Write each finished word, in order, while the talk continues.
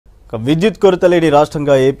విద్యుత్ కొరత లేని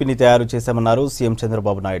రాష్ట్రంగా ఏపీని తయారు చేశామన్నారు సీఎం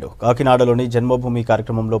చంద్రబాబు నాయుడు. కాకినాడలోని జన్మభూమి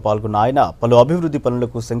కార్యక్రమంలో పాల్గొన్న ఆయన పలు అభివృద్ధి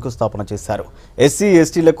పనులకు శంకుస్థాపన చేశారు. ఎస్సీ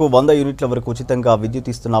ఎస్టీలకు 100 యూనిట్ల వరకు ఉచితంగా విద్యుత్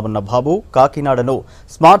ఇస్తున్నామన్న బాబు కాకినాడను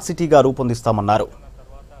స్మార్ట్ సిటీగా రూపొందిస్తామన్నారు.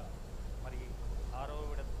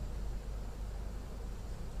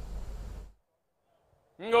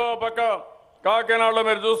 ఇంకో పక్క కాకినాడలో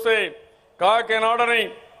మీరు చూస్తే కాకినాడని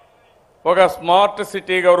ఒక స్మార్ట్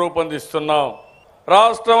సిటీగా రూపొందిస్తున్నాం.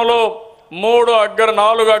 రాష్ట్రంలో 4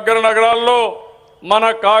 అగ్ర నగరాల్లో మన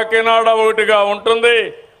కాకినాడ ఒకటిగా ఉంటుంది.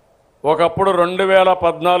 ఒకప్పుడు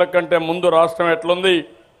 2014 కంటే ముందు రాష్ట్రం ఎట్లుంది,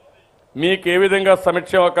 మీకు ఏ విధంగా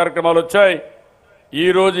సంక్షేమ కార్యక్రమాలు వచ్చాయి,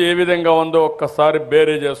 ఈరోజు ఏ విధంగా ఉందో ఒక్కసారి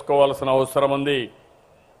బేరీ చేసుకోవాల్సిన అవసరం ఉంది.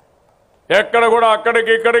 ఎక్కడ కూడా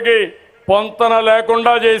అక్కడికి ఇక్కడికి పొంతన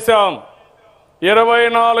లేకుండా చేశాం.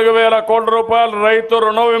 24,000 కోట్ల రూపాయలు రైతు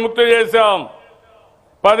రుణ విముక్తి చేశాం.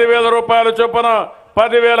 10,000 రూపాయల చొప్పున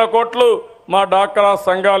 10,000 కోట్లు మా డాక్రా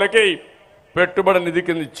సంఘాలకి పెట్టుబడి నిధి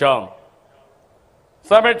కింద ఇచ్చాం.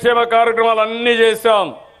 సంక్షేమ కార్యక్రమాలు అన్నీ చేశాం.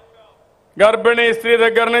 గర్భిణీ స్త్రీ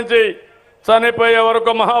దగ్గర నుంచి చనిపోయే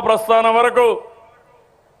వరకు, మహాప్రస్థానం వరకు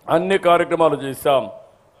అన్ని కార్యక్రమాలు చేశాం.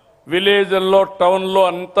 విలేజ్ల్లో టౌన్లో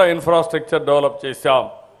అంతా ఇన్ఫ్రాస్ట్రక్చర్ డెవలప్ చేశాం.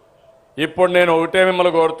 ఇప్పుడు నేను ఒకటే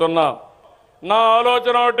మిమ్మల్ని కోరుతున్నా, నా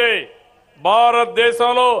ఆలోచన ఒకటి,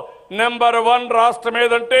 భారతదేశంలో నెంబర్ 1 రాష్ట్రం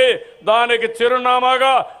ఏదంటే దానికి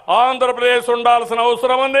చిరునామాగా ఆంధ్రప్రదేశ్ ఉండాల్సిన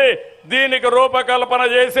అవసరం ఉంది. దీనికి రూపకల్పన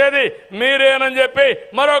చేసేది మీరేనని చెప్పి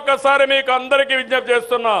మరొకసారి మీకు అందరికీ విజ్ఞప్తి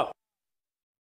చేస్తున్నా.